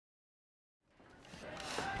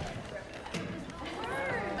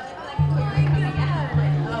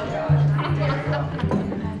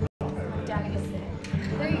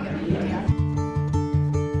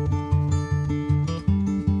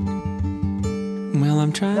Well,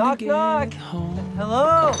 I'm trying knock, to get knock. home.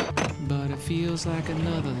 Hello? But it feels like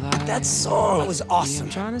another life. That song was awesome.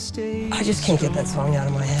 I'm trying to stay I just can't get that song out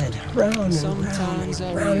of my head. Round and Sometimes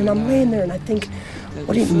round and round, and I'm laying there and I think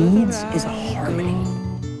what it needs is a harmony.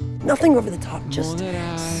 Nothing over the top, just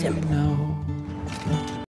simple.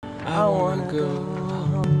 I wanna go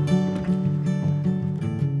home.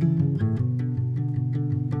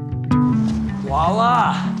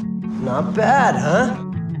 Voila! Not bad, huh?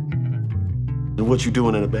 And what you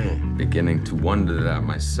doing in a band? Beginning to wonder that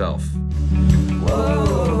myself. I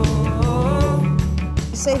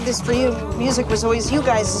saved this for you. Music was always you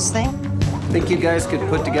guys' thing. Think you guys could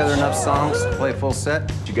put together enough songs to play a full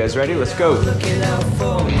set? You guys ready? Let's go. Looking out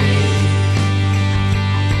for me.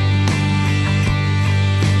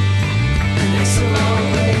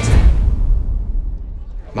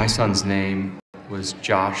 My son's name was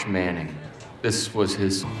Josh Manning. This was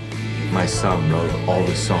his... My son wrote all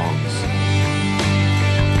the songs.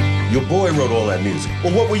 Your boy wrote all that music.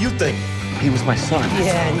 Well, what were you thinking? He was my son.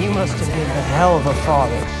 Yeah, and you must have been a hell of a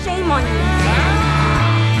father. Shame on you.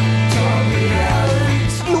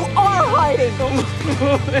 You are hiding.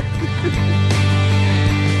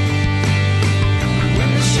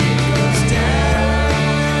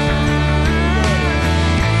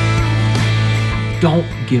 Don't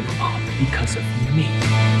give up because of me.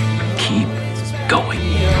 Keep going.